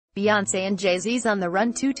Beyoncé and Jay-Z's On the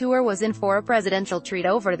Run 2 tour was in for a presidential treat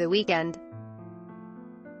over the weekend.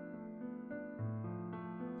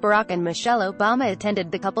 Barack and Michelle Obama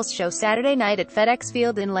attended the couple's show Saturday night at FedEx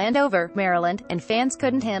Field in Landover, Maryland, and fans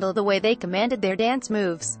couldn't handle the way they commanded their dance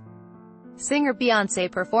moves. Singer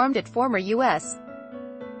Beyoncé performed at former U.S.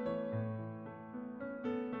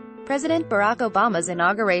 President Barack Obama's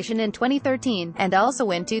inauguration in 2013, and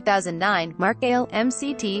also in 2009, Mark Gale,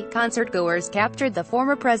 MCT, concertgoers captured the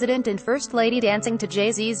former president and First Lady dancing to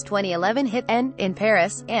Jay-Z's 2011 hit, in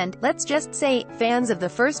Paris, and, let's just say, fans of the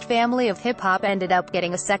first family of hip-hop ended up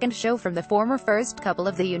getting a second show from the former first couple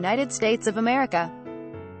of the United States of America.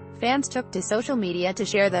 Fans took to social media to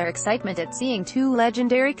share their excitement at seeing two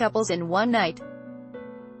legendary couples in one night.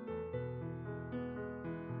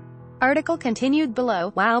 Article continued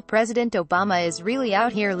below. Wow, President Obama is really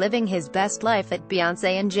out here living his best life at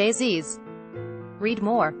Beyoncé and Jay-Z's. Read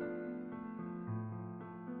more.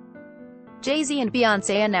 Jay-Z and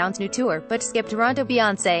Beyoncé announce new tour, but skip Toronto.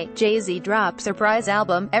 Beyoncé, Jay-Z drop surprise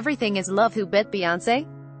album, Everything Is Love. Who bet Beyoncé?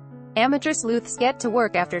 Amateur sleuths get to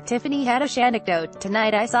work after Tiffany Haddish anecdote.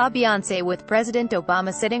 Tonight I saw Beyoncé with President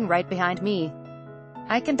Obama sitting right behind me.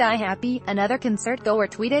 I can die happy, another concert-goer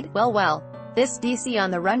tweeted. Well. This DC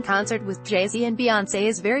On the Run concert with Jay-Z and Beyoncé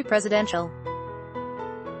is very presidential.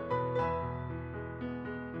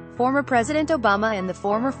 Former President Obama and the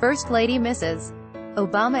former First Lady Mrs.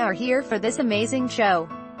 Obama are here for this amazing show.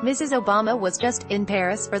 Mrs. Obama was just in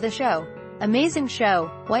Paris for the show. Amazing show,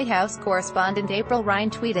 White House correspondent April Ryan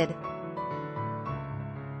tweeted.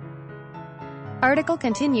 Article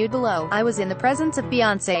continued below. I was in the presence of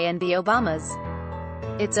Beyoncé and the Obamas.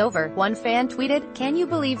 It's over, one fan tweeted. Can you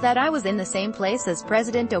believe that I was in the same place as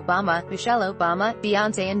President Obama, Michelle Obama,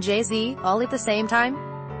 Beyoncé and Jay-Z, all at the same time?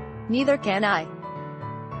 Neither can I.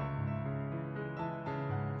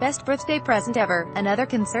 Best birthday present ever, another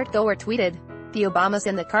concert-goer tweeted. The Obamas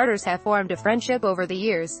and the Carters have formed a friendship over the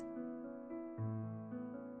years.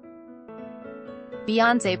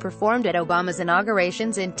 Beyoncé performed at Obama's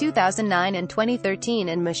inaugurations in 2009 and 2013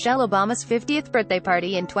 and Michelle Obama's 50th birthday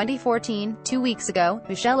party in 2014. 2 weeks ago,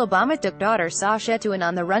 Michelle Obama took daughter Sasha to an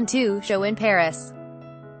On the Run 2 show in Paris.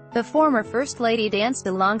 The former First Lady danced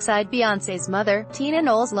alongside Beyoncé's mother, Tina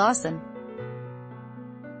Knowles Lawson.